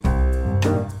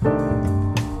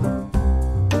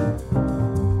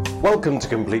Welcome to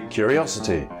Complete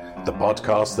Curiosity, the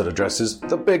podcast that addresses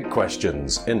the big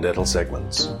questions in little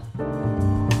segments.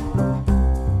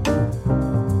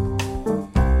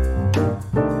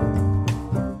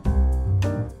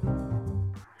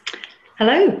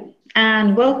 Hello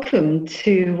and welcome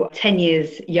to 10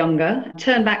 years younger.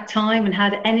 Turn back time and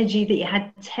had energy that you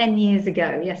had 10 years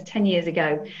ago. Yes, 10 years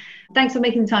ago. Thanks for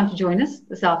making the time to join us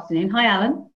this afternoon. Hi,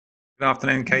 Alan. Good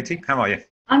afternoon, Katie. How are you?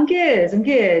 I'm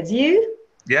good. You?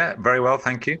 Yeah, very well,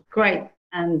 thank you. Great.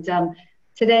 And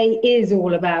today is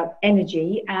all about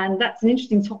energy. And that's an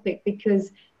interesting topic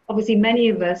because obviously many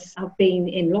of us have been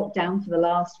in lockdown for the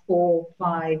last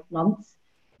 4-5 months.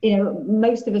 You know,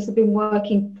 most of us have been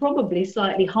working probably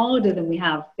slightly harder than we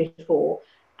have before.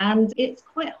 And it's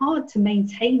quite hard to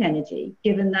maintain energy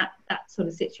given that sort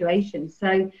of situation.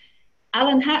 So,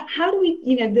 Alan, how do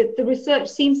we, the research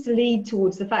seems to lead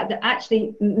towards the fact that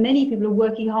actually many people are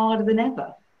working harder than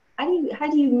ever. How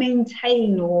do you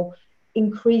maintain or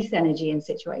increase energy in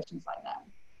situations like that?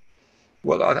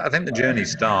 Well, I think the journey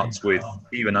starts with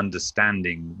even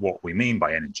understanding what we mean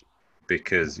by energy,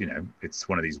 because, it's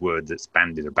one of these words that's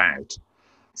bandied about.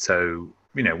 So,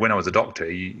 when I was a doctor,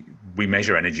 we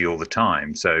measure energy all the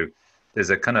time. So there's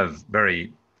a kind of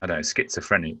very,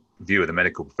 schizophrenic view of the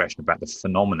medical profession about the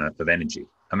phenomena of energy.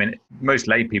 I mean, most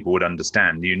lay people would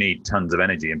understand you need tons of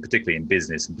energy, and particularly in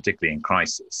business and particularly in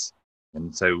crisis.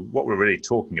 And so what we're really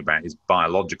talking about is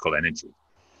biological energy.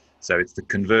 So it's the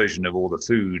conversion of all the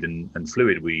food and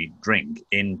fluid we drink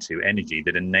into energy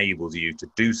that enables you to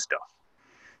do stuff.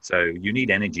 So you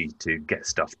need energy to get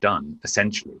stuff done,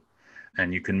 essentially.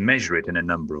 And you can measure it in a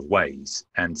number of ways.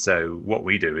 And so what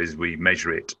we do is we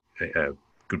measure it. A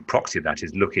good proxy of that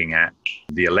is looking at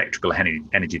the electrical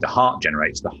energy the heart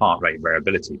generates, the heart rate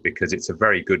variability, because it's a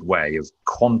very good way of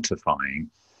quantifying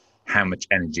how much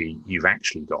energy you've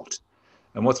actually got.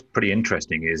 And what's pretty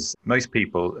interesting is most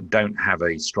people don't have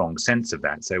a strong sense of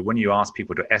that. So when you ask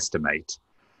people to estimate,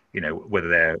 whether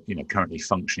they're, currently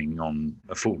functioning on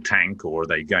a full tank or are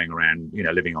they going around,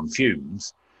 living on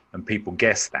fumes, and people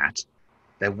guess that,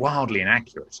 they're wildly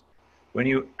inaccurate. When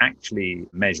you actually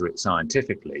measure it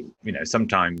scientifically,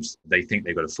 sometimes they think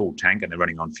they've got a full tank and they're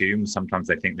running on fumes. Sometimes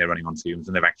they think they're running on fumes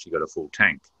and they've actually got a full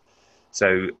tank.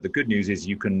 So the good news is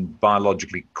you can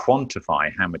biologically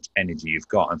quantify how much energy you've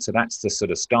got. And so that's the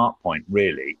sort of start point,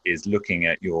 really, is looking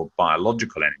at your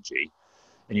biological energy.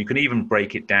 And you can even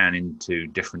break it down into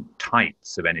different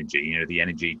types of energy, the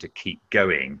energy to keep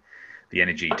going, the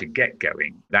energy to get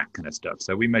going, that kind of stuff.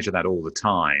 So we measure that all the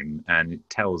time, and it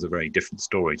tells a very different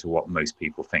story to what most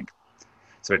people think.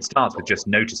 So it starts with just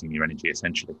noticing your energy,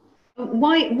 essentially.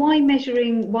 Why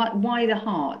measuring, why the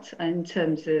heart in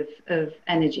terms of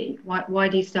energy? Why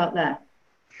do you start there?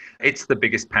 It's the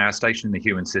biggest power station in the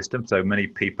human system. So many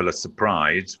people are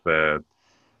surprised. For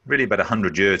really about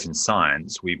 100 years in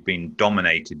science, we've been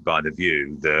dominated by the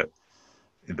view that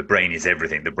the brain is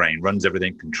everything. The brain runs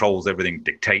everything, controls everything,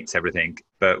 dictates everything.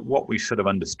 But what we sort of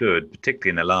understood,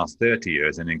 particularly in the last 30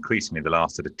 years and increasingly the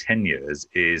last sort of 10 years,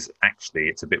 is actually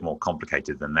it's a bit more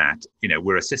complicated than that.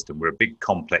 We're a system. We're a big,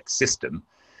 complex system.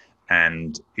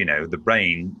 And, the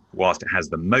brain, whilst it has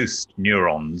the most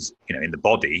neurons, in the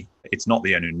body, it's not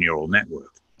the only neural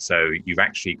network. So you've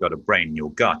actually got a brain in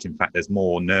your gut. In fact, there's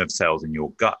more nerve cells in your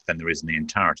gut than there is in the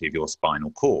entirety of your spinal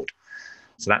cord.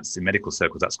 So that's, in medical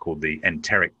circles, that's called the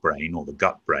enteric brain or the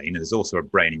gut brain. And there's also a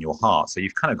brain in your heart. So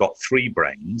you've kind of got 3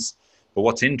 brains. But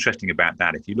what's interesting about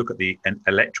that, if you look at the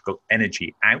electrical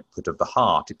energy output of the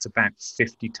heart, it's about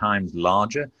 50 times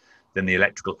larger than the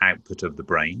electrical output of the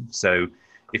brain. So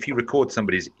if you record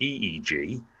somebody's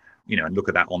EEG, and look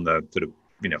at that on the sort of,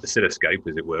 oscilloscope,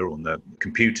 as it were, on the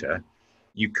computer,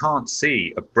 you can't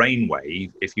see a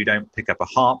brainwave if you don't pick up a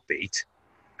heartbeat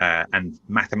and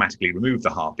mathematically remove the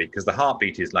heartbeat, because the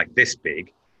heartbeat is like this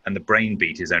big and the brain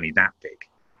beat is only that big.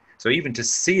 So even to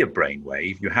see a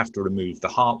brainwave, you have to remove the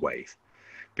heart wave,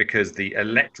 because the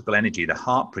electrical energy the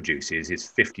heart produces is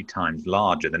 50 times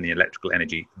larger than the electrical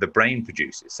energy the brain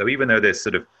produces. So even though there's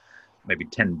sort of maybe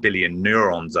 10 billion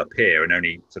neurons up here and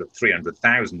only sort of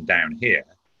 300,000 down here,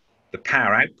 the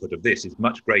power output of this is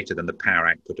much greater than the power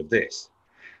output of this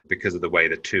because of the way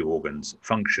the 2 organs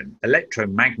function.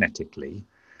 Electromagnetically,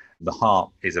 the heart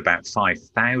is about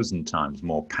 5,000 times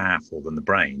more powerful than the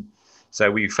brain. So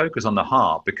we focus on the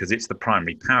heart because it's the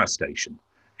primary power station.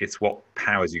 It's what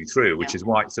powers you through, which is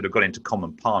why it sort of got into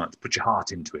common parlance, put your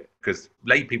heart into it. Because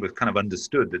lay people have kind of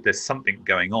understood that there's something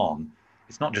going on.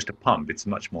 It's not just a pump, it's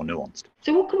much more nuanced.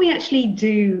 So what can we actually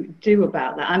do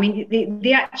about that? I mean,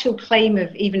 the actual claim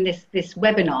of even this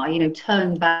webinar,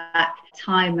 turn back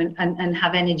time and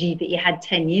have energy that you had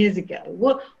 10 years ago.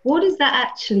 What does that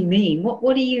actually mean?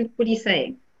 What are you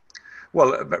saying?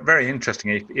 Well, very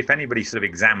interesting. If anybody sort of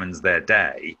examines their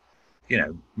day,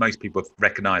 most people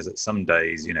recognize that some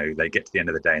days, they get to the end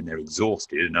of the day and they're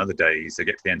exhausted, and other days they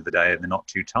get to the end of the day and they're not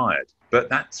too tired. But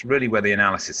that's really where the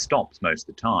analysis stops most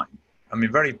of the time. I mean,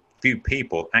 very few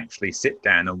people actually sit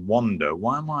down and wonder,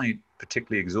 why am I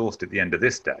particularly exhausted at the end of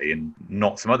this day and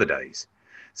not some other days?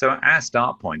 So our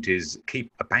start point is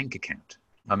keep a bank account.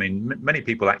 I mean, many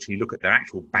people actually look at their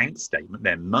actual bank statement,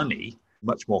 their money,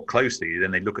 much more closely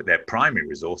than they look at their primary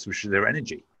resource, which is their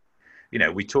energy.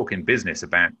 We talk in business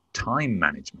about time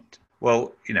management.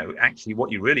 Well, actually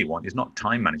what you really want is not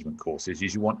time management courses,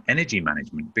 is you want energy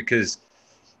management, because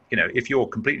if you're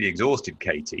completely exhausted,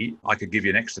 Katie, I could give you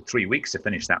an extra 3 weeks to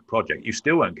finish that project. You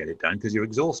still won't get it done because you're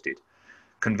exhausted.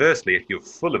 Conversely, if you're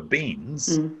full of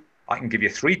beans, I can give you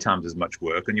 3 times as much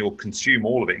work and you'll consume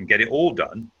all of it and get it all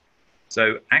done.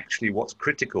 So actually what's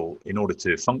critical in order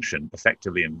to function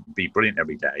effectively and be brilliant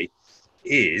every day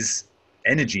is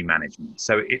energy management.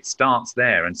 So it starts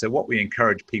there. And so what we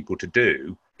encourage people to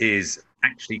do is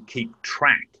actually keep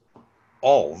track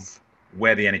of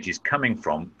where the energy is coming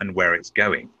from and where it's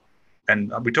going.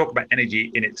 And we talk about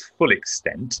energy in its full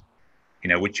extent,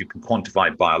 which you can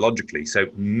quantify biologically. So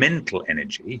mental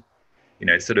energy,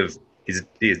 sort of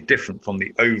is different from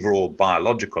the overall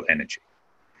biological energy.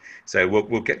 So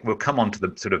we'll come on to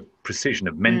the sort of precision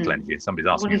of mental energy. Somebody's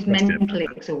asking what is mental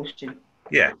exhaustion?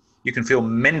 Yeah, you can feel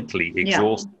mentally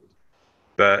exhausted,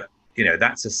 but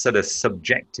that's a sort of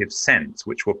subjective sense,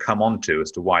 which we'll come on to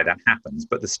as to why that happens.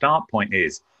 But the start point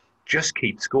is just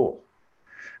keep score.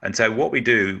 And so what we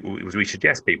do is we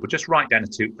suggest people just write down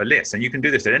a list. And you can do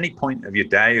this at any point of your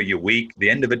day or your week, the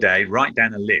end of a day, write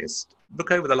down a list. Look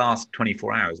over the last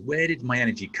 24 hours. Where did my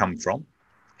energy come from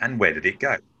and where did it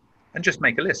go? And just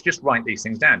make a list. Just write these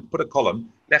things down. Put a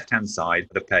column, left-hand side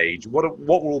of the page. What were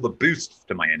all the boosts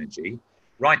to my energy?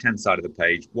 Right-hand side of the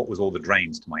page, what was all the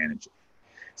drains to my energy?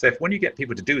 So when you get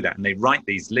people to do that and they write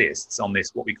these lists on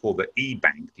this, what we call the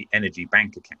e-bank, the energy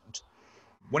bank account,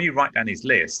 when you write down these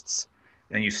lists,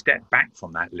 then you step back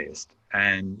from that list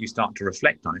and you start to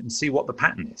reflect on it and see what the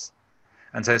pattern is.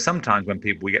 And so sometimes when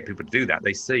we get people to do that,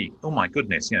 they see, oh my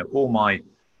goodness, all my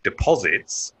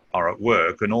deposits are at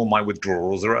work and all my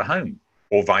withdrawals are at home,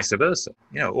 or vice versa.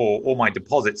 Or all my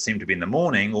deposits seem to be in the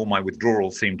morning, all my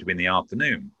withdrawals seem to be in the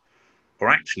afternoon. Or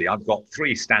actually, I've got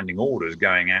 3 standing orders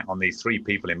going out on these 3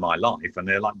 people in my life, and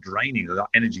they're like draining, they're like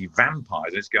energy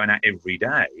vampires. It's going out every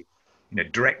day.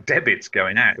 Direct debits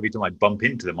going out every time I bump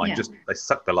into them. They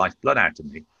suck the lifeblood out of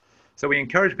me. So we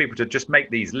encourage people to just make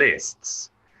these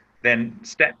lists, then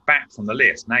step back from the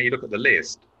list. Now you look at the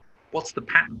list. What's the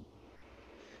pattern?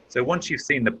 So once you've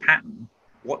seen the pattern,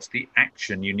 what's the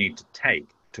action you need to take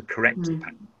to correct the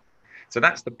pattern? So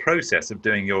that's the process of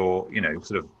doing your,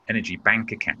 sort of energy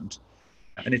bank account.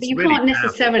 And it's but you really can't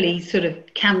necessarily sort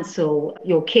of cancel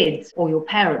your kids or your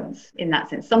parents in that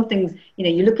sense. Some things,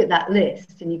 you look at that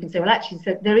list and you can say, well, actually,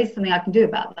 so there is something I can do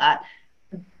about that.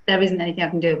 There isn't anything I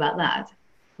can do about that.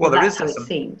 Well, that's how it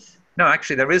seems. No,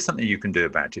 actually, there is something you can do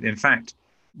about it. In fact,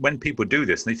 when people do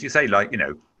this, and if you say, like,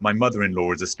 my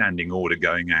mother-in-law is a standing order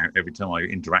going out every time I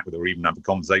interact with her or even have a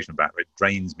conversation about her, it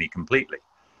drains me completely.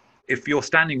 If your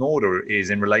standing order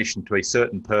is in relation to a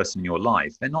certain person in your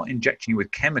life, they're not injecting you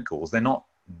with chemicals. They're not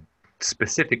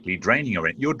specifically draining your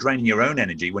energy. You're draining your own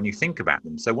energy when you think about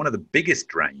them. So one of the biggest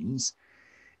drains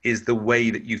is the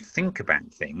way that you think about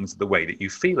things, the way that you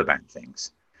feel about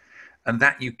things. And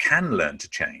that you can learn to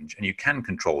change and you can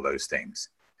control those things.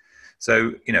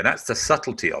 So, that's the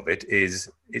subtlety of it,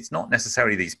 is it's not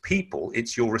necessarily these people,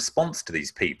 it's your response to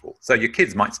these people. So your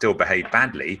kids might still behave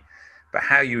badly, but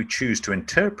how you choose to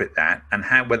interpret that and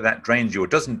whether that drains you or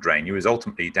doesn't drain you is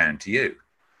ultimately down to you.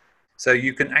 So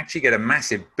you can actually get a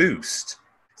massive boost.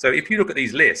 So if you look at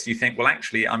these lists, you think, well,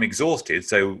 actually, I'm exhausted.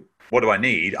 So what do I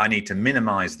need? I need to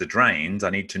minimize the drains.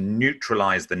 I need to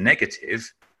neutralize the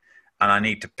negative, and I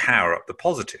need to power up the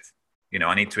positive.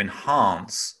 I need to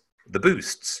enhance the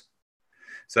boosts.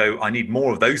 So I need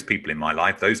more of those people in my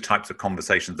life, those types of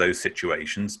conversations, those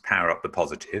situations, power up the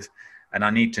positive, and I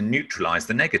need to neutralize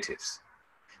the negatives.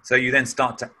 So you then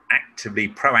start to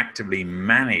proactively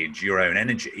manage your own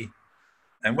energy.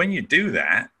 And when you do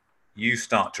that, you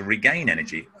start to regain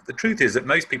energy. The truth is that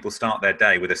most people start their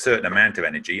day with a certain amount of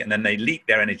energy, and then they leak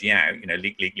their energy out, leak, and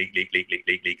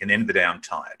at the end of the day, I'm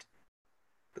tired.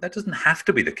 But that doesn't have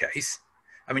to be the case.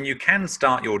 I mean, you can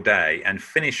start your day and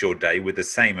finish your day with the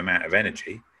same amount of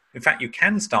energy. In fact, you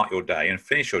can start your day and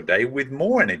finish your day with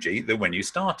more energy than when you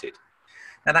started.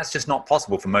 Now, that's just not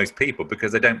possible for most people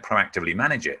because they don't proactively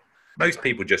manage it. Most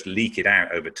people just leak it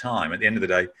out over time. At the end of the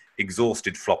day,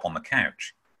 exhausted, flop on the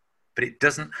couch. But it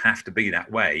doesn't have to be that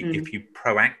way if you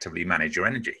proactively manage your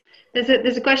energy.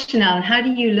 There's a question, Alan. How do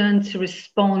you learn to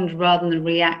respond rather than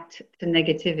react to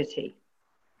negativity?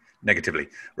 Negatively.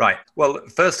 Right. Well,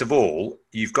 first of all,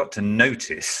 you've got to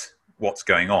notice what's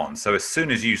going on. So as soon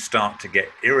as you start to get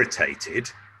irritated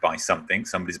by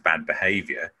somebody's bad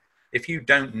behavior, if you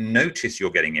don't notice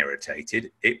you're getting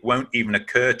irritated, it won't even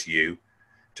occur to you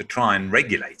to try and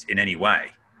regulate in any way.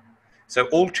 So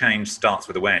all change starts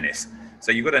with awareness.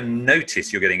 So you've got to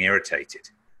notice you're getting irritated,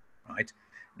 right?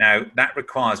 Now, that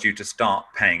requires you to start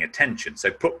paying attention. So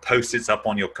put Post-its up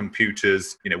on your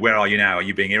computers. Where are you now? Are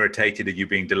you being irritated? Are you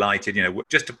being delighted?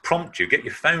 Just to prompt you. Get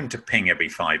your phone to ping every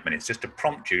 5 minutes, just to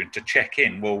prompt you to check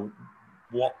in. Well,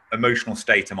 what emotional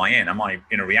state am I in? Am I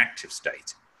in a reactive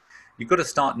state? You've got to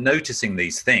start noticing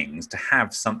these things to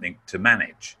have something to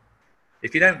manage.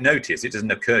 If you don't notice, it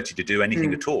doesn't occur to you to do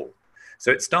anything at all.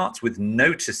 So it starts with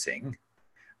noticing,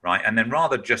 right? And then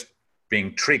rather just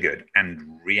being triggered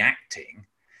and reacting,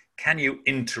 can you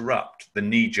interrupt the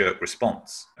knee-jerk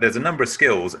response? There's a number of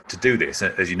skills to do this,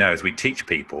 as you know, as we teach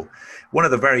people. One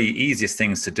of the very easiest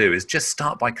things to do is just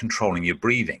start by controlling your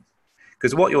breathing.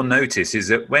 Because what you'll notice is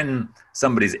that when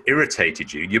somebody's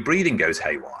irritated you, your breathing goes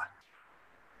haywire.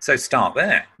 So start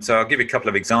there. So I'll give you a couple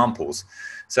of examples.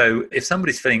 So if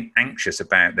somebody's feeling anxious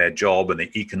about their job and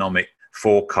the economic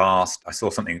forecast, I saw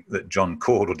something that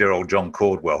dear old John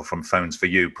Cordwell from Phones for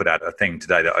You put out a thing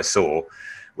today that I saw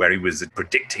where he was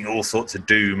predicting all sorts of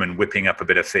doom and whipping up a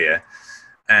bit of fear.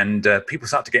 And people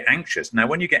start to get anxious. Now,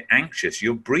 when you get anxious,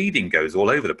 your breathing goes all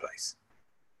over the place,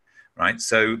 right?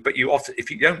 So, but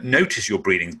if you don't notice your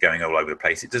breathing's going all over the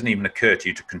place, it doesn't even occur to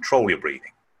you to control your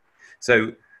breathing.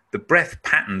 So the breath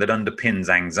pattern that underpins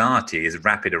anxiety is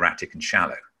rapid, erratic, and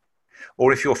shallow.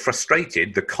 Or if you're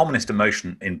frustrated, the commonest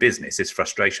emotion in business is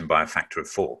frustration by a factor of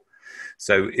 4.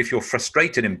 So if you're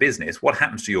frustrated in business, what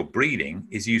happens to your breathing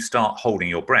is you start holding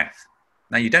your breath.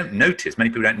 Now, you don't notice, many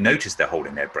people don't notice they're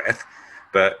holding their breath,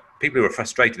 but people who are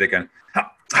frustrated, they're going,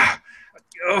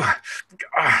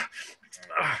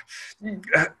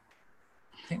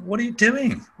 what are you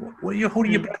doing? What are you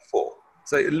holding your breath for?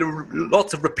 So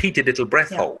lots of repeated little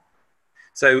breath hold.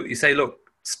 So you say, look,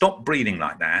 stop breathing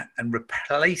like that and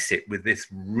replace it with this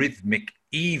rhythmic,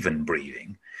 even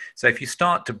breathing. So if you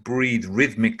start to breathe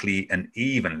rhythmically and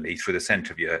evenly through the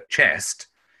center of your chest,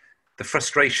 the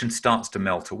frustration starts to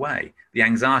melt away. The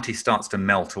anxiety starts to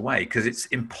melt away because it's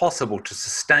impossible to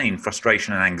sustain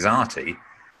frustration and anxiety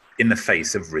in the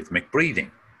face of rhythmic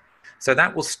breathing. So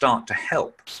that will start to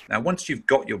help. Now, once you've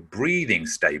got your breathing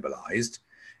stabilized,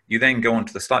 you then go on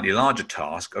to the slightly larger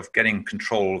task of getting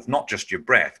control of not just your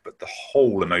breath, but the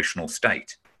whole emotional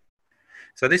state.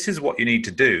 So this is what you need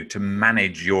to do to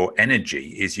manage your energy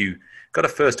is you've got to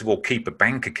first of all keep a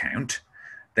bank account.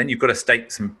 Then you've got to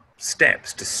take some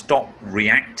steps to stop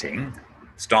reacting,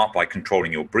 start by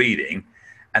controlling your breathing,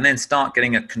 and then start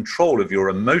getting a control of your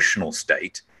emotional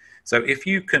state. So if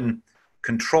you can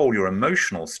control your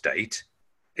emotional state,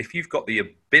 if you've got the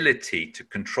ability to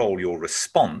control your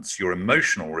response, your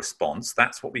emotional response,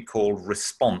 that's what we call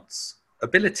response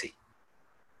ability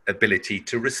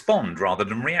to respond rather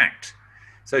than react.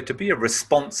 So to be a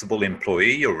responsible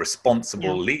employee or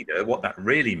responsible leader, what that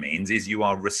really means is you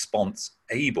are response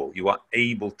able. You are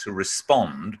able to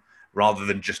respond rather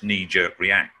than just knee-jerk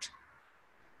react.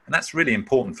 And that's really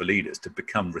important for leaders to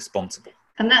become responsible.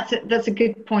 And that's a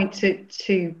good point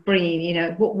to bring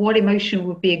in, what emotion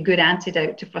would be a good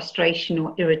antidote to frustration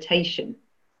or irritation?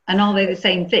 And are they the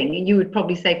same thing? You would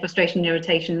probably say frustration and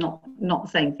irritation, not the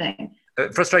same thing.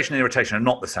 Frustration and irritation are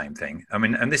not the same thing. I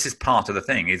mean, and this is part of the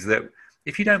thing, is that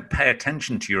if you don't pay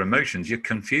attention to your emotions, you're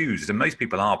confused. And most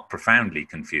people are profoundly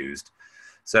confused.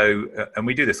 So, and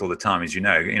we do this all the time, as you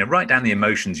know, write down the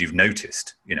emotions you've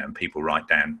noticed, and people write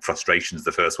down frustration's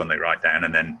the first one they write down,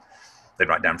 and then they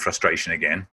write down frustration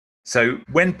again. So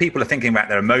when people are thinking about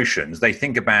their emotions, they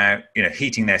think about,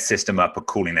 heating their system up or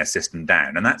cooling their system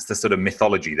down. And that's the sort of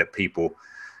mythology that people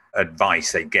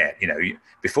advice they get.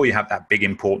 Before you have that big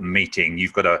important meeting,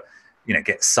 you've got to,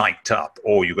 get psyched up,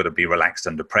 or you've got to be relaxed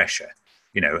under pressure.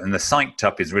 And the psyched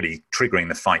up is really triggering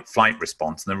the fight-flight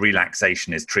response, and the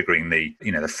relaxation is triggering the,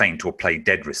 the faint or play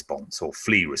dead response or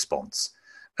flee response.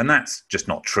 And that's just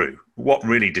not true. What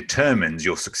really determines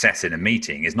your success in a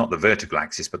meeting is not the vertical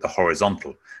axis, but the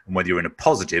horizontal, and whether you're in a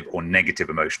positive or negative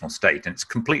emotional state. And it's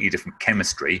completely different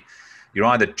chemistry. You're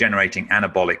either generating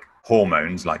anabolic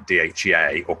hormones like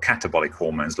DHEA or catabolic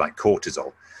hormones like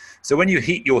cortisol. So when you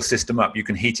heat your system up, you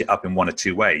can heat it up in one or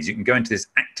two ways. You can go into this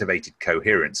activated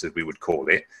coherence, as we would call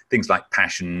it, things like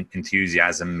passion,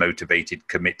 enthusiasm, motivated,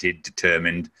 committed,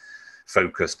 determined,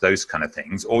 focused, those kind of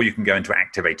things. Or you can go into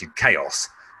activated chaos,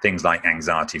 things like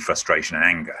anxiety, frustration, and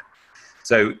anger.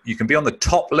 So you can be on the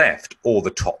top left or the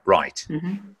top right.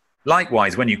 Mm-hmm.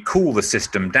 Likewise, when you cool the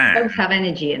system down... Both have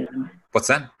energy in them. What's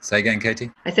that? Say again, Katie.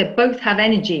 I said both have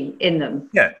energy in them.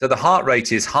 Yeah, so the heart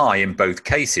rate is high in both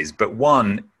cases, but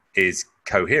one is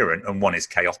coherent and one is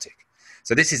chaotic.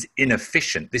 So this is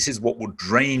inefficient. This is what will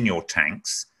drain your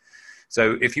tanks.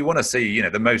 So if you want to see,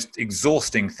 the most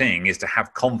exhausting thing is to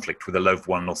have conflict with a loved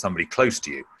one or somebody close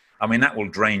to you. I mean, that will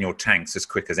drain your tanks as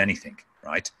quick as anything,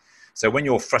 right? So when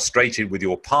you're frustrated with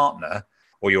your partner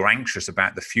or you're anxious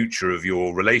about the future of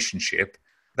your relationship,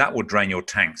 that will drain your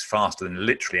tanks faster than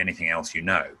literally anything else you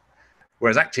know.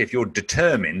 Whereas actually, if you're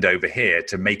determined over here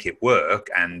to make it work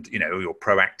and, you're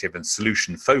proactive and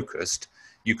solution focused,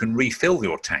 you can refill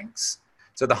your tanks.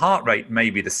 So the heart rate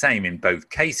may be the same in both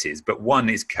cases, but one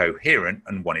is coherent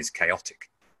and one is chaotic.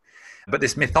 But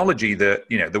this mythology that,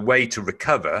 the way to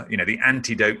recover, the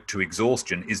antidote to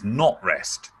exhaustion is not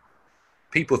rest.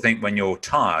 People think when you're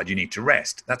tired, you need to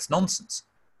rest. That's nonsense,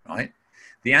 right?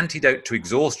 The antidote to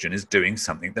exhaustion is doing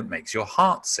something that makes your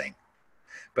heart sing.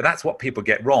 But that's what people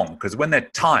get wrong, because when they're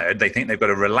tired, they think they've got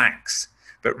to relax.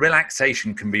 But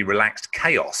relaxation can be relaxed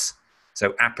chaos.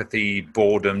 So apathy,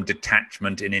 boredom,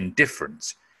 detachment, and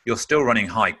indifference. You're still running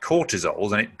high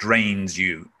cortisols and it drains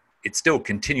you. It still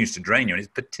continues to drain you, and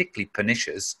it's particularly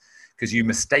pernicious because you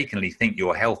mistakenly think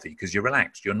you're healthy because you're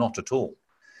relaxed. You're not at all.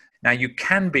 Now, you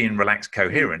can be in relaxed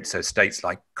coherence, so states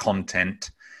like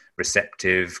content,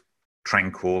 receptive,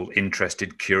 tranquil,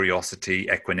 interested, curiosity,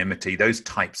 equanimity, those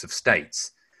types of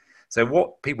states. So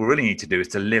what people really need to do is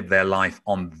to live their life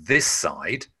on this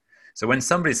side. So when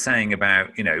somebody's saying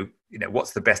about,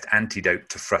 what's the best antidote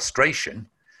to frustration,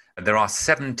 there are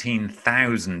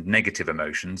 17,000 negative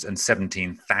emotions and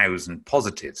 17,000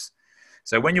 positives.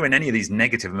 So when you're in any of these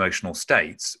negative emotional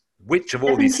states, which of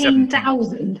all these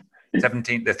 17,000?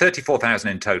 17, there are 34,000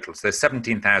 in total, so there's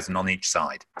 17,000 on each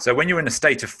side. So when you're in a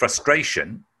state of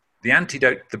frustration,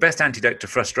 the best antidote to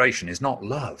frustration is not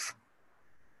love.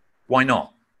 Why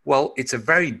not? Well, it's a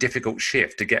very difficult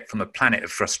shift to get from the planet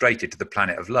of frustrated to the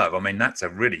planet of love. I mean, that's a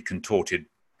really contorted...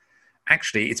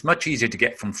 Actually, it's much easier to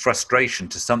get from frustration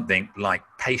to something like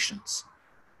patience.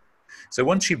 So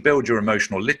once you build your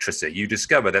emotional literacy, you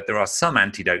discover that there are some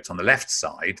antidotes on the left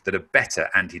side that are better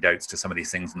antidotes to some of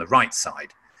these things on the right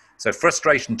side. So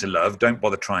frustration to love, don't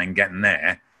bother trying getting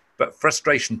there. But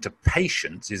frustration to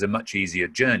patience is a much easier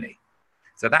journey.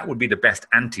 So that would be the best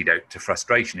antidote to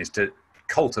frustration, is to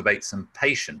cultivate some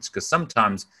patience, because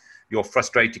sometimes you're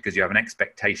frustrated because you have an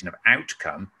expectation of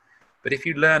outcome. But if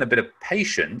you learn a bit of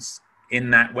patience in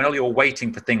that while you're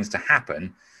waiting for things to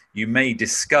happen, you may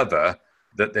discover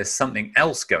that there's something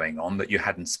else going on that you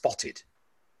hadn't spotted.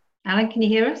 Alan, can you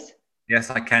hear us? Yes,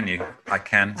 I can.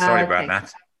 Sorry about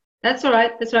that. That's all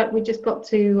right. We just got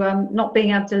to not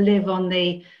being able to live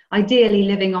ideally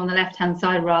living on the left-hand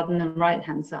side rather than the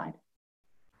right-hand side.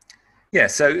 Yeah,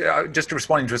 so just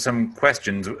responding to some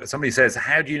questions, somebody says,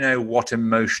 how do you know what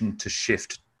emotion to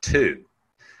shift to?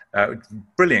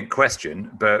 Brilliant question,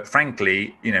 but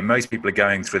frankly, most people are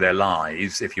going through their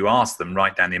lives. If you ask them,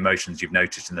 write down the emotions you've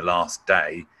noticed in the last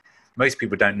day, most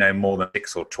people don't know more than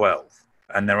 6 or 12.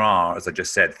 And there are, as I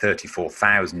just said,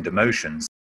 34,000 emotions.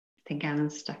 I think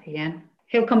Alan's stuck again.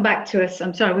 He'll come back to us.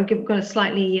 I'm sorry, we've got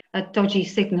a dodgy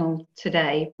signal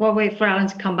today. While we wait for Alan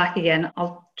to come back again,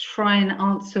 I'll try and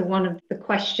answer one of the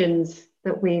questions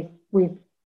that we've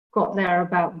got there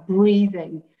about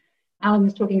breathing. Alan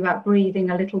was talking about breathing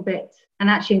a little bit. And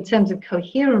actually, in terms of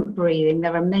coherent breathing,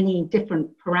 there are many different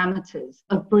parameters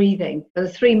of breathing. The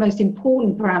 3 most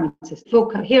important parameters for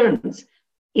coherence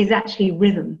is actually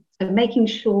rhythm. So making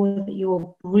sure that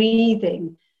you're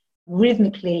breathing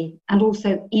rhythmically and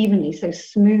also evenly, so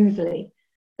smoothly.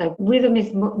 So rhythm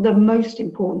is the most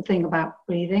important thing about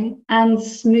breathing, and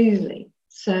smoothly.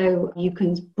 So you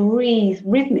can breathe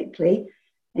rhythmically,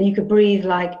 and you could breathe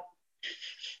like,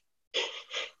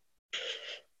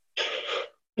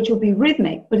 which will be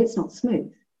rhythmic, but it's not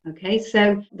smooth. Okay,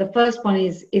 so the first one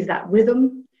is that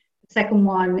rhythm. The second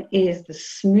one is the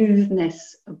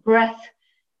smoothness of breath.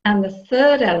 And the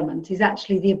third element is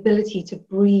actually the ability to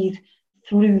breathe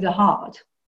through the heart.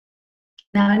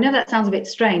 Now, I know that sounds a bit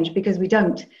strange because we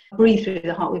don't breathe through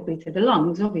the heart, we breathe through the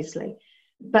lungs, obviously.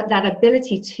 But that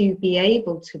ability to be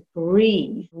able to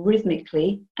breathe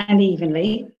rhythmically and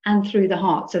evenly and through the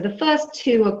heart. So the first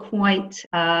 2 are quite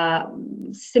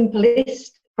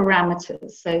simplest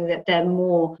parameters so that they're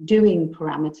more doing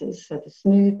parameters. So the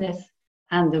smoothness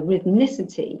and the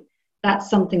rhythmicity, that's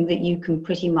something that you can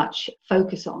pretty much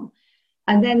focus on.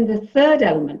 And then the third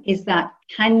element is that,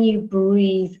 can you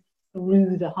breathe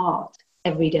through the heart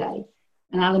every day?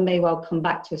 And Alan may well come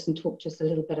back to us and talk to us a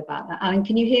little bit about that. Alan,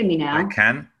 can you hear me now? I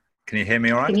can. Can you hear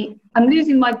me all right? I'm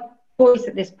losing my voice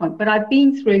at this point, but I've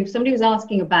been through, somebody was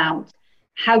asking about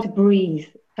how to breathe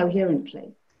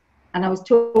coherently. And I was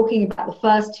talking about the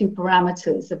first two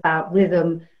parameters, about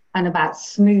rhythm and about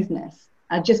smoothness.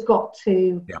 I just got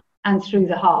to, and through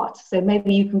the heart. So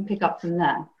maybe you can pick up from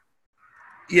there.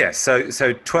 Yes, so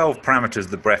 12 parameters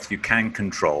of the breath you can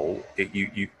control.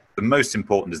 The most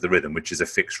important is the rhythm, which is a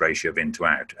fixed ratio of in to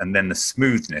out, and then the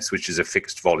smoothness, which is a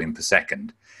fixed volume per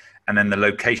second, and then the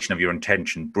location of your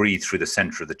intention, breathe through the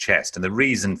center of the chest. And the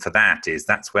reason for that is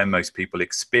that's where most people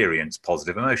experience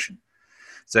positive emotion.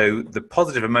 So the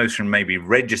positive emotion may be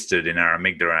registered in our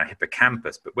amygdala, our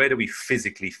hippocampus, but where do we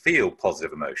physically feel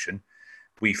positive emotion?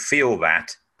 We feel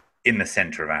that in the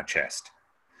center of our chest.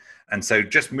 And so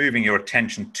just moving your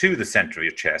attention to the center of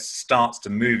your chest starts to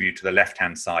move you to the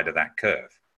left-hand side of that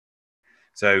curve.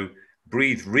 So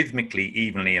breathe rhythmically,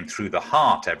 evenly, and through the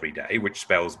heart every day, which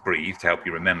spells breathe to help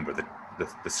you remember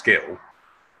the skill.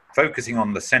 Focusing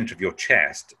on the center of your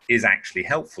chest is actually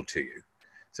helpful to you.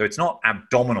 So it's not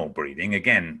abdominal breathing.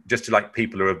 Again, just like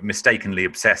people who are mistakenly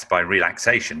obsessed by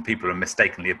relaxation, people are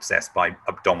mistakenly obsessed by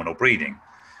abdominal breathing.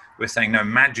 We're saying, no,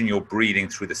 imagine you're breathing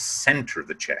through the center of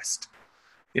the chest.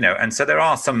 And so there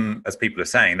are some, as people are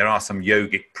saying, there are some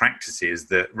yogic practices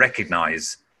that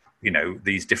recognize,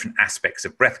 these different aspects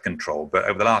of breath control. But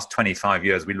over the last 25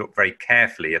 years, we look very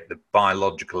carefully at the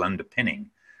biological underpinning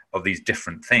of these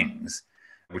different things,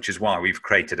 which is why we've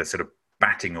created a sort of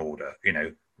batting order,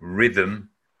 rhythm,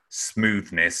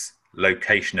 smoothness,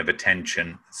 location of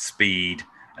attention, speed,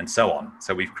 and so on.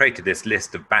 So we've created this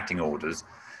list of batting orders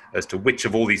as to which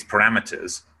of all these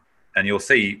parameters, and you'll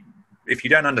see, if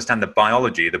you don't understand the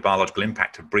biological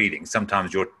impact of breathing,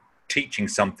 sometimes you're teaching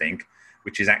something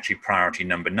which is actually priority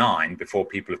number 9 before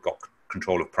people have got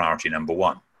control of priority number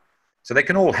 1. So they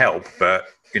can all help, but,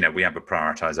 we have a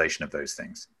prioritization of those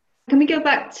things. Can we go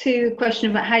back to a question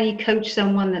about how you coach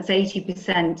someone that's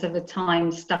 80% of the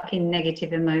time stuck in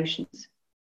negative emotions?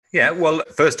 Yeah, well,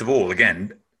 first of all,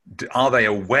 again, are they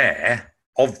aware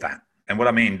of that? And what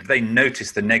I mean, do they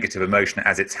notice the negative emotion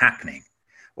as it's happening?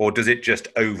 Or does it just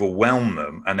overwhelm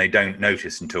them and they don't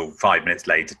notice until 5 minutes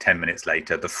later, 10 minutes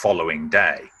later, the following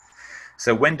day?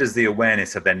 So when does the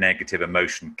awareness of their negative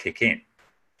emotion kick in?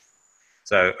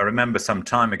 So I remember some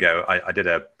time ago, I did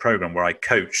a program where I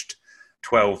coached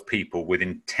 12 people with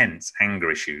intense anger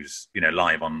issues,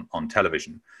 live on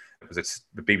television. It was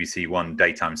the BBC One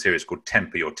daytime series called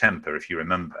Temper Your Temper, if you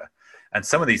remember. And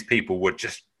some of these people were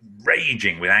just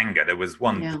raging with anger. There was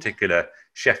one particular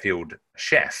Sheffield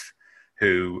chef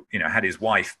who, had his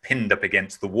wife pinned up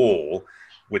against the wall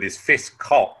with his fist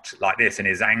cocked like this in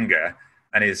his anger,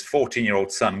 and his 14-year-old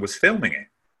son was filming it.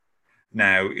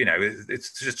 Now,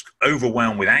 it's just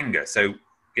overwhelmed with anger. So,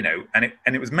 and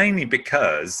it was mainly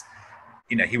because,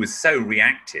 he was so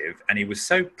reactive and he was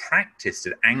so practiced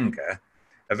at anger.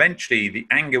 Eventually, the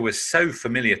anger was so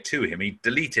familiar to him, he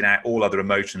deleted out all other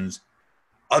emotions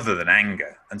other than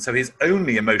anger. And so his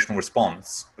only emotional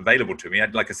response available to him, he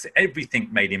had, everything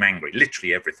made him angry,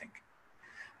 literally everything.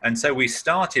 And so we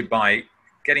started by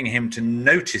getting him to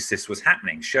notice this was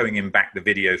happening, showing him back the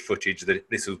video footage that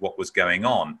this was what was going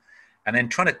on, and then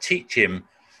trying to teach him,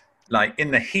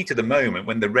 in the heat of the moment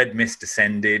when the red mist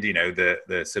descended,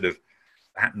 the sort of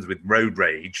happens with road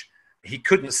rage, he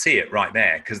couldn't see it right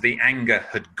there because the anger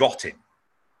had got him.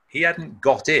 He hadn't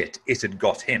got it, it had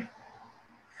got him.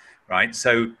 Right?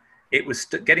 So it was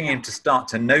getting him to start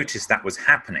to notice that was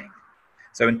happening.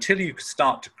 So until you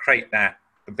start to create that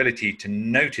ability to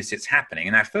notice it's happening,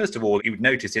 and now first of all he would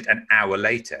notice it an hour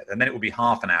later, and then it would be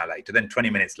half an hour later, then 20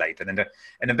 minutes later, and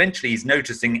eventually he's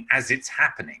noticing as it's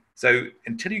happening. So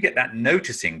until you get that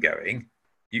noticing going,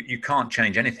 you can't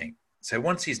change anything. So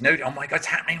once he's noticed, oh my God, it's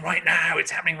happening right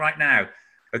now.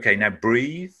 Okay, now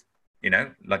breathe,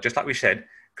 just like we said,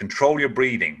 control your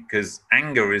breathing, because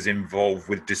anger is involved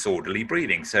with disorderly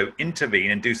breathing. So intervene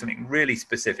and do something really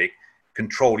specific,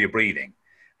 control your breathing.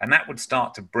 And that would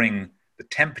start to bring the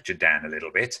temperature down a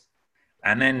little bit.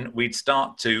 And then we'd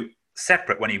start to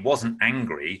separate when he wasn't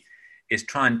angry, is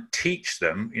try and teach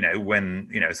them,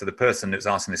 so the person that's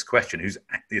asking this question,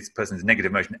 this person's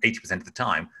negative emotion 80% of the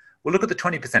time, well, look at the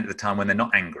 20% of the time when they're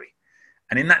not angry.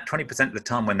 And in that 20% of the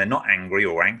time when they're not angry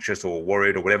or anxious or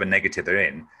worried or whatever negative they're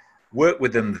in, work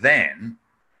with them then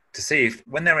to see if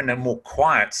when they're in a more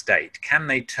quiet state, can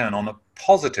they turn on a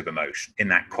positive emotion in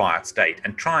that quiet state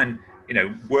and try and,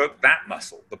 work that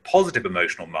muscle, the positive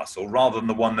emotional muscle, rather than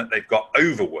the one that they've got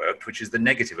overworked, which is the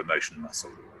negative emotion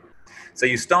muscle. So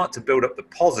you start to build up the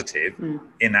positive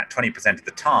in that 20% of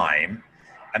the time,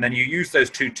 and then you use those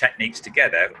two techniques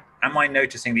together. Am I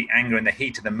noticing the anger and the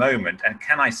heat of the moment? And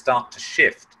can I start to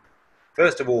shift,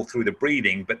 first of all, through the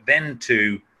breathing, but then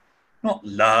to not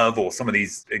love or some of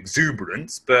these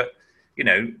exuberance, but,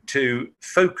 to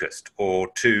focused or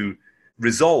to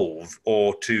resolve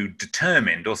or to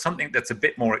determined or something that's a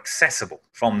bit more accessible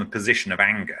from the position of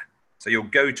anger. So you'll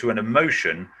go to an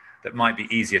emotion that might be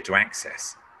easier to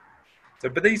access. So,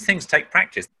 but these things take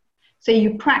practice. So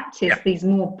you practice these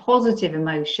more positive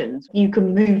emotions you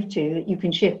can move to, that you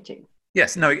can shift to.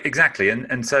 Yes, no, exactly.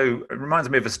 And so it reminds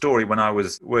me of a story when I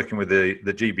was working with the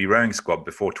GB rowing squad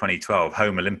before 2012,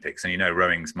 Home Olympics. And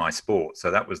rowing's my sport.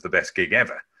 So that was the best gig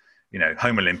ever.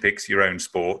 Home Olympics, your own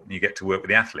sport, and you get to work with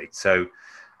the athletes. So I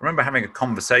remember having a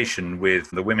conversation with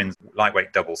the women's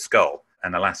lightweight double scull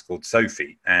and a lass called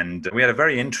Sophie. And we had a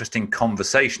very interesting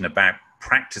conversation about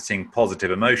practicing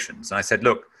positive emotions. And I said,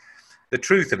 look, the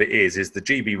truth of it is the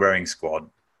GB rowing squad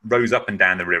rows up and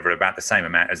down the river about the same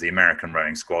amount as the American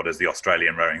rowing squad, as the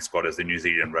Australian rowing squad, as the New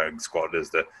Zealand rowing squad, as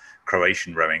the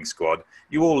Croatian rowing squad.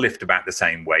 You all lift about the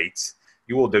same weights.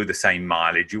 You all do the same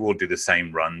mileage. You all do the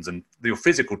same runs. And your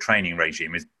physical training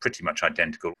regime is pretty much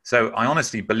identical. So I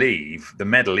honestly believe the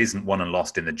medal isn't won and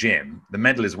lost in the gym. The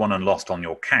medal is won and lost on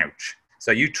your couch.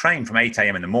 So you train from 8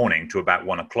 a.m. in the morning to about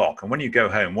 1 o'clock. And when you go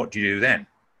home, what do you do then?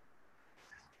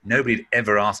 Nobody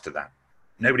ever asked her that.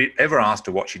 Nobody ever asked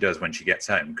her what she does when she gets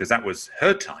home, because that was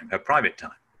her time, her private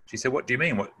time. She said, what do you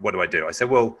mean? What do I do? I said,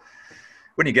 well,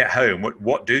 when you get home,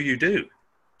 what do you do?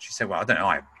 She said, well, I don't know.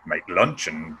 I make lunch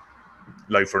and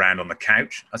loaf around on the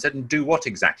couch. I said, and do what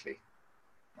exactly?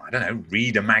 I don't know,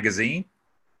 read a magazine.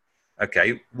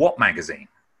 Okay, what magazine?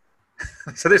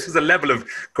 So this was a level of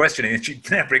questioning that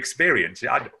she'd never experienced.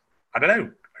 I don't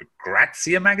know,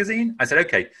 Grazia magazine? I said,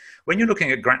 okay, when you're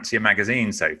looking at Grazia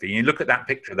magazine, Sophie, and you look at that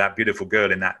picture of that beautiful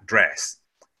girl in that dress,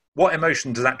 what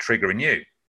emotion does that trigger in you?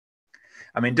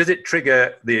 I mean, does it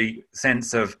trigger the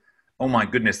sense of, oh my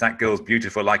goodness, that girl's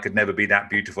beautiful, I could never be that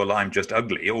beautiful, I'm just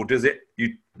ugly? Or does it,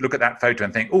 you look at that photo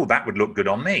and think, oh, that would look good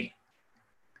on me?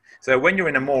 So when you're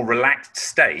in a more relaxed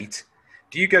state,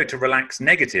 do you go to relax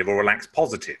negative or relax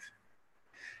positive?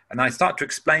 And I start to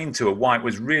explain to her why it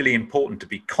was really important to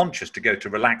be conscious to go to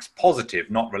relax positive,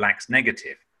 not relax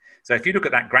negative. So if you look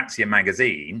at that Grazia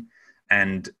magazine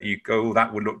and you go, oh,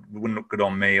 that wouldn't look good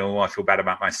on me, or I feel bad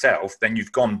about myself, then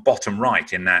you've gone bottom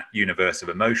right in that universe of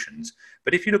emotions.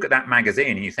 But if you look at that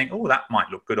magazine and you think, oh, that might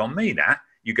look good on me,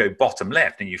 you go bottom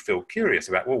left and you feel curious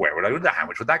about, well, where would I do that? How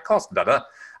much would that cost?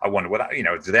 I wonder what that,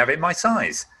 do they have it in my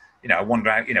size? I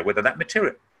wonder, whether that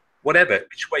material, whatever,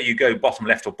 which way you go, bottom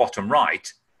left or bottom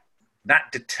right,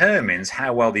 that determines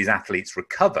how well these athletes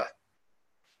recover,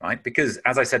 right? Because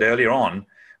as I said earlier on,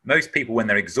 most people, when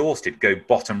they're exhausted, go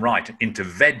bottom right into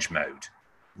veg mode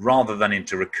rather than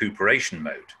into recuperation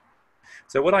mode.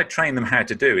 So what I train them how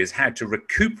to do is how to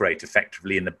recuperate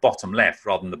effectively in the bottom left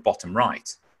rather than the bottom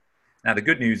right. Now, the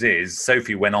good news is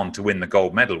Sophie went on to win the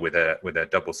gold medal with her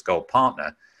double scull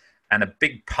partner. And a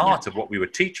big part of what we were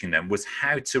teaching them was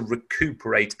how to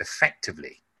recuperate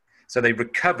effectively. So they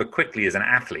recover quickly as an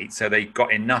athlete, so they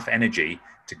got enough energy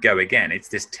to go again. It's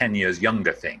this 10 years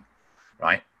younger thing,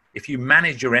 right? If you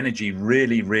manage your energy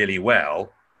really, really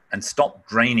well and stop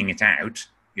draining it out,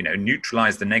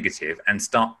 neutralize the negative and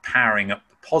start powering up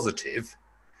the positive,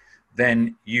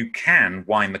 then you can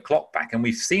wind the clock back. And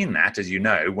we've seen that, as you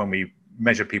know, when we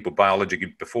measure people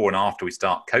biologically before and after we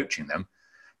start coaching them,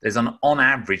 there's on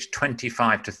average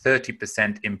 25 to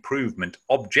 30% improvement,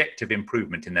 objective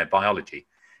improvement in their biology.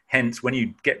 Hence, when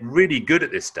you get really good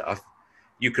at this stuff,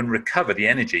 you can recover the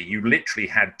energy you literally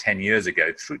had 10 years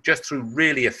ago through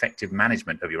really effective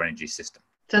management of your energy system.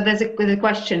 So there's a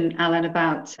question, Alan,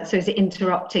 about, so is it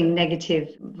interrupting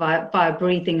negative via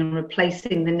breathing and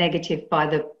replacing the negative by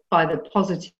the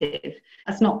positive?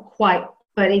 That's not quite,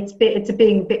 but it's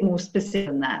being a bit more specific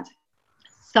than that.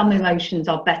 Some emotions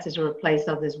are better to replace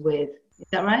others with. Is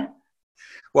that right?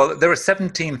 Well, there are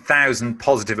 17,000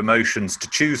 positive emotions to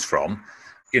choose from.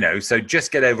 So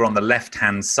just get over on the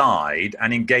left-hand side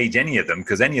and engage any of them,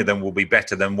 because any of them will be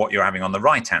better than what you're having on the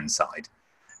right-hand side.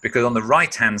 Because on the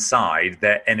right-hand side,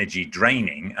 they're energy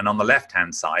draining, and on the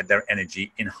left-hand side, they're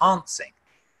energy enhancing.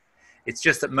 It's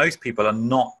just that most people are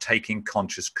not taking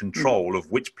conscious control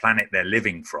of which planet they're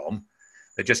living from.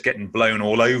 They're just getting blown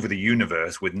all over the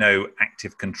universe with no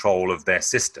active control of their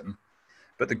system.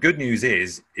 But the good news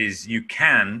is you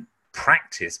can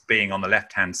practice being on the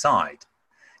left-hand side.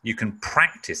 You can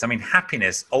practice. I mean,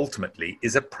 happiness ultimately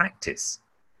is a practice.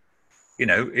 You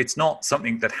know, it's not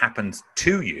something that happens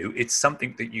to you. It's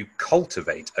something that you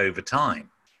cultivate over time.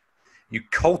 You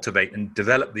cultivate and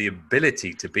develop the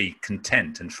ability to be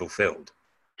content and fulfilled.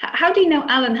 How do you know,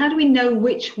 Alan, how do we know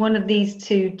which one of these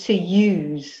two to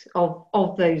use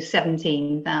of those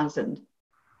 17,000?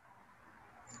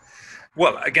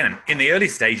 Well, again, in the early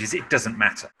stages, it doesn't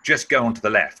matter. Just go on to the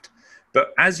left.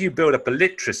 But as you build up a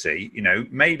literacy, you know,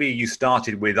 maybe you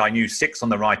started with, I knew 6 on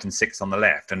the right and 6 on the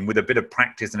left. And with a bit of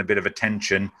practice and a bit of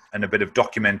attention and a bit of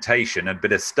documentation and a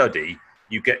bit of study,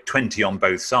 you get 20 on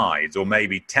both sides, or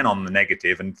maybe 10 on the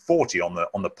negative and 40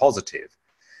 on the positive.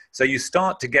 So you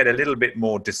start to get a little bit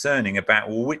more discerning about,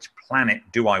 well, which planet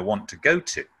do I want to go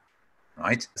to,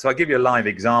 right? So I'll give you a live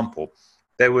example.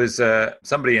 There was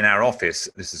somebody in our office,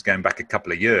 this is going back a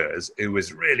couple of years, who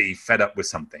was really fed up with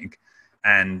something.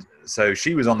 And so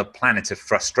she was on the planet of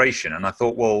frustration. And I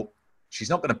thought, well, she's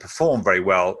not going to perform very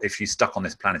well if she's stuck on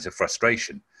this planet of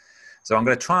frustration. So I'm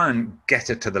going to try and get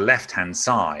her to the left-hand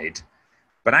side.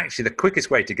 But actually, the quickest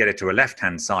way to get her to a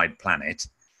left-hand side planet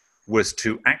was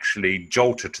to actually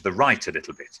jolt her to the right a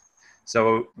little bit.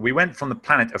 So we went from the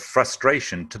planet of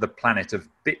frustration to the planet of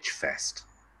bitch fest.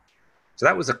 So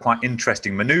that was a quite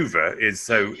interesting maneuver.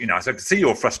 So I can see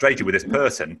you're frustrated with this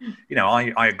person. You know,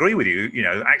 I agree with you. You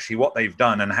know, actually what they've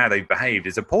done and how they've behaved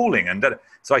is appalling. And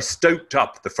so I stoked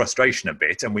up the frustration a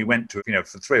bit, and we went to,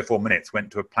 for 3 or 4 minutes,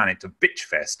 went to a planet of bitch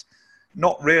fest,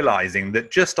 not realizing that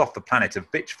just off the planet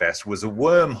of bitch fest was a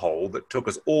wormhole that took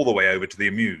us all the way over to the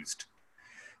amused.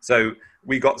 So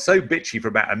we got so bitchy for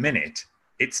about a minute,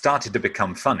 it started to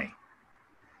become funny.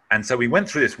 And so we went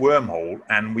through this wormhole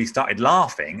and we started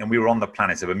laughing, and we were on the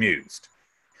planet of amused.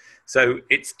 So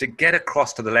it's to get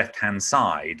across to the left-hand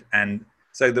side. And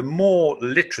so the more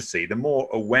literacy, the more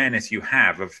awareness you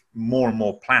have of more and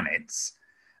more planets,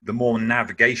 the more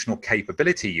navigational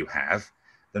capability you have,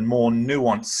 the more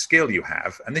nuanced skill you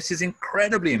have. And this is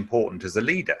incredibly important as a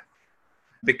leader,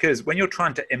 because when you're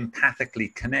trying to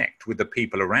empathically connect with the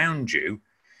people around you,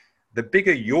 the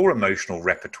bigger your emotional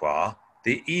repertoire,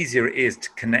 the easier it is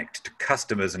to connect to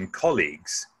customers and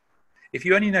colleagues. If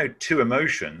you only know 2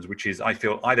 emotions, which is, I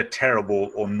feel either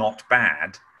terrible or not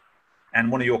bad,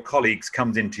 and one of your colleagues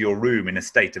comes into your room in a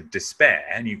state of despair,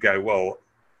 and you go, well,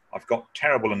 I've got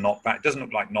terrible and not bad. It doesn't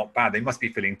look like not bad. They must be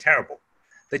feeling terrible.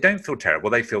 They don't feel terrible.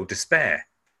 They feel despair.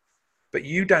 But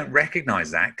you don't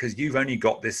recognize that because you've only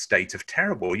got this state of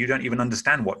terrible. You don't even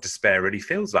understand what despair really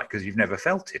feels like because you've never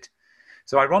felt it.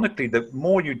 So ironically, the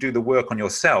more you do the work on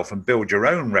yourself and build your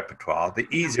own repertoire, the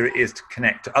easier it is to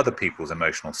connect to other people's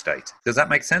emotional state. Does that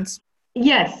make sense?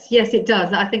 Yes, it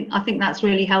does. I think that's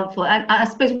really helpful. And I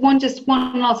suppose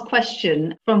one last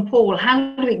question from Paul.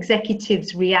 How do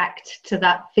executives react to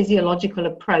that physiological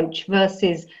approach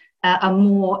versus a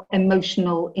more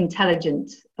emotional,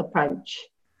 intelligent approach?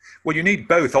 Well, you need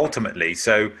both ultimately.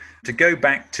 So to go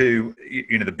back to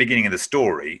the beginning of the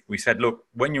story, we said, look,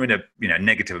 when you're in a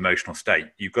negative emotional state,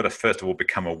 you've got to first of all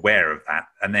become aware of that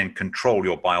and then control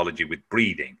your biology with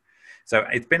breathing. So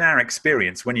it's been our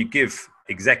experience when you give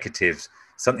executives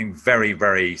something very,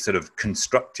 very sort of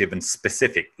constructive and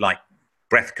specific, like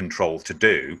breath control to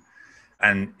do.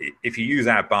 And if you use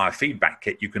our biofeedback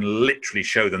kit, you can literally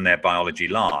show them their biology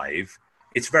live.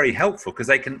 It's very helpful because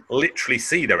they can literally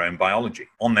see their own biology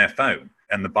on their phone,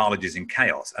 and the biology is in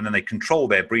chaos. And then they control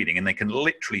their breathing and they can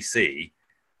literally see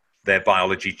their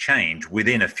biology change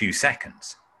within a few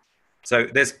seconds. So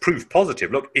there's proof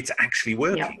positive. Look, it's actually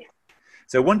working. Yeah.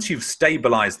 So once you've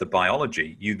stabilized the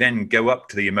biology, you then go up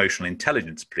to the emotional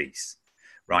intelligence piece,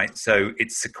 right? So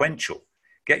it's sequential.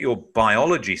 Get your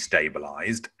biology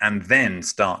stabilized and then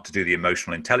start to do the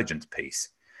emotional intelligence piece.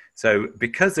 So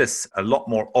because there's a lot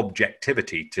more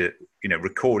objectivity to,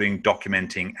 recording,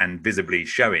 documenting, and visibly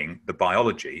showing the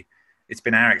biology, it's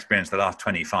been our experience the last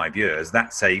 25 years,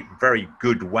 that's a very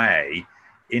good way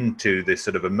into this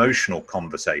sort of emotional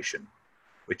conversation,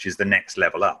 which is the next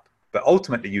level up. But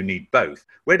ultimately, you need both.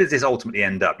 Where does this ultimately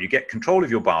end up? You get control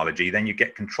of your biology, then you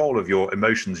get control of your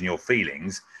emotions and your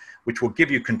feelings, which will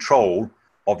give you control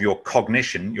of your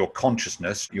cognition, your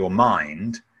consciousness, your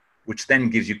mind, which then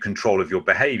gives you control of your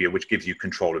behavior, which gives you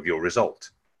control of your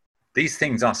result. These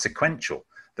things are sequential.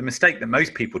 The mistake that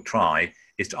most people try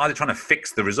is to either trying to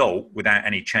fix the result without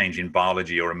any change in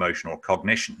biology or emotion or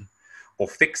cognition, or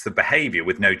fix the behavior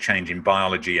with no change in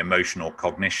biology, emotion, or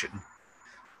cognition.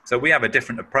 So we have a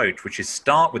different approach, which is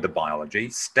start with the biology,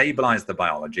 stabilize the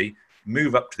biology,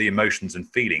 move up to the emotions and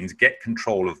feelings, get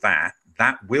control of that.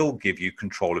 That will give you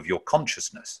control of your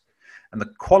consciousness. And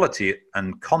the quality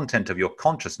and content of your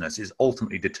consciousness is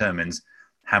ultimately determines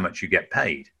how much you get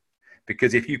paid.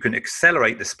 Because if you can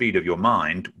accelerate the speed of your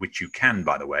mind, which you can,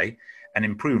 by the way, and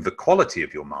improve the quality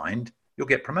of your mind, you'll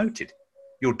get promoted.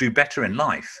 You'll do better in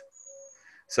life.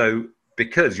 So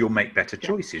because you'll make better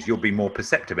choices, you'll be more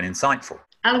perceptive and insightful.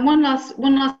 Alan, one last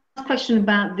question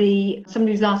about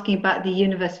somebody was asking about the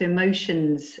Universe of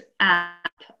Emotions app,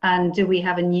 and do we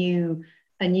have a new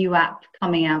app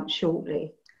coming out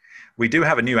shortly? We do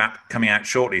have a new app coming out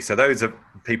shortly. So those are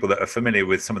people that are familiar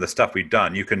with some of the stuff we've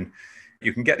done. You can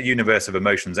get the Universe of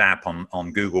Emotions app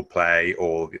on Google Play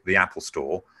or the Apple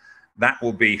Store. That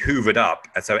will be hoovered up.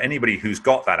 So anybody who's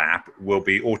got that app will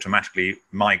be automatically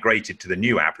migrated to the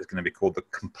new app. It's going to be called the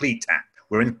Complete app.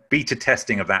 We're in beta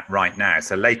testing of that right now.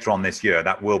 So later on this year,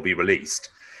 that will be released.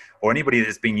 Or anybody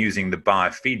that's been using the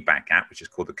biofeedback app, which is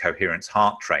called the Coherence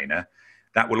Heart Trainer,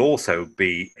 that will also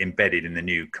be embedded in the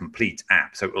new Complete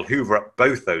app. So it will hoover up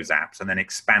both those apps and then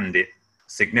expand it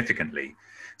significantly.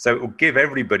 So it will give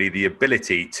everybody the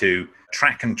ability to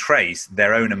track and trace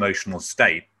their own emotional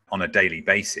state on a daily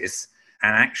basis.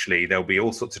 And actually, there'll be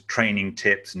all sorts of training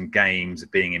tips and games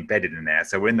being embedded in there.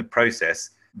 So we're in the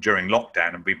process during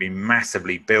lockdown, and we've been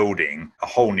massively building a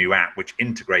whole new app which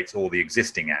integrates all the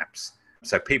existing apps.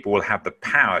 So people will have the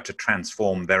power to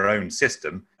transform their own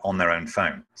system on their own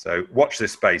phone. So watch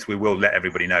this space. We will let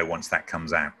everybody know once that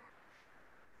comes out.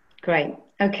 Great.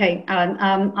 Okay, Alan.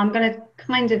 I'm going to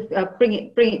kind of bring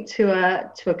it to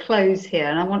a close here,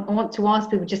 and I want to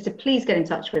ask people just to please get in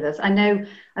touch with us. I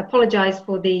apologise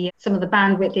for some of the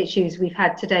bandwidth issues we've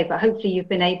had today, but hopefully you've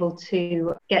been able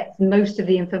to get most of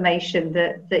the information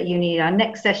that you need. Our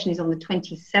next session is on the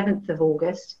 27th of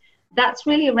August. That's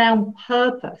really around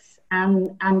purpose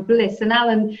and bliss. And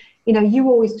Alan, you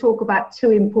always talk about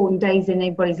two important days in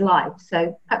everybody's life.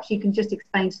 So perhaps you can just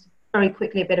explain very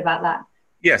quickly a bit about that.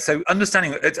 Yeah, so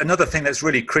understanding, it's another thing that's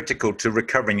really critical to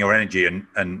recovering your energy and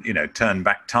turn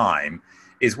back time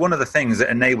is one of the things that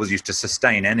enables you to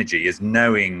sustain energy is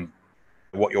knowing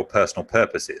what your personal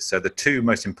purpose is. So the two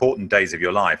most important days of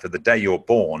your life are the day you're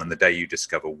born and the day you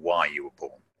discover why you were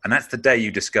born. And that's the day you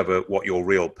discover what your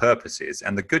real purpose is.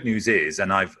 And the good news is,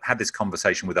 and I've had this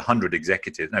conversation with 500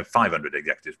 executives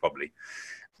probably,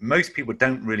 most people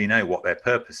don't really know what their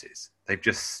purpose is. They've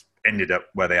just ended up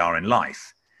where they are in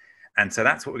life. And so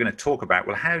that's what we're going to talk about.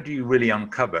 Well, how do you really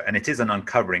uncover, and it is an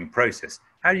uncovering process,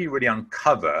 how do you really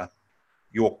uncover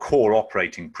your core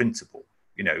operating principle,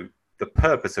 the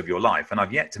purpose of your life? And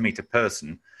I've yet to meet a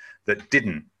person that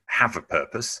didn't have a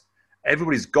purpose.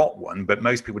 Everybody's got one, but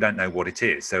most people don't know what it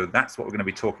is. So that's what we're going to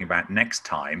be talking about next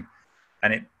time.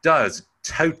 And it does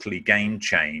totally game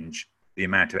change the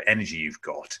amount of energy you've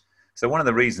got. So one of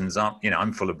the reasons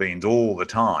I'm full of beans all the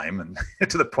time, and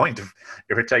to the point of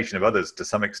irritation of others to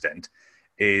some extent,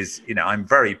 is, I'm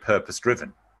very purpose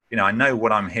driven. I know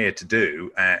what I'm here to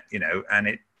do, and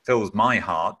it fills my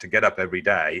heart to get up every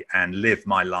day and live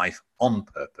my life on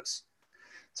purpose.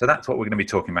 So that's what we're going to be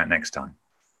talking about next time.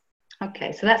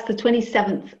 Okay, so that's the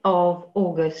 27th of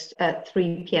August at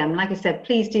 3 p.m. Like I said,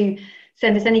 please do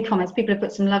send us any comments. People have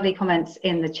put some lovely comments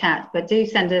in the chat, but do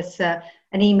send us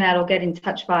an email or get in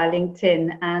touch via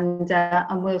LinkedIn,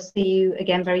 and we'll see you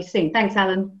again very soon. Thanks,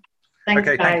 Alan. Thanks,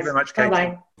 okay, guys. Thank you very much, Kate.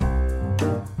 Bye-bye.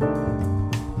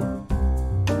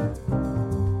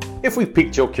 If we've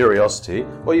piqued your curiosity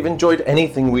or you've enjoyed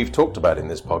anything we've talked about in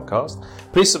this podcast,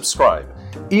 please subscribe,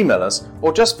 email us,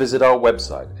 or just visit our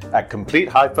website at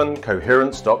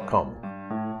complete-coherence.com.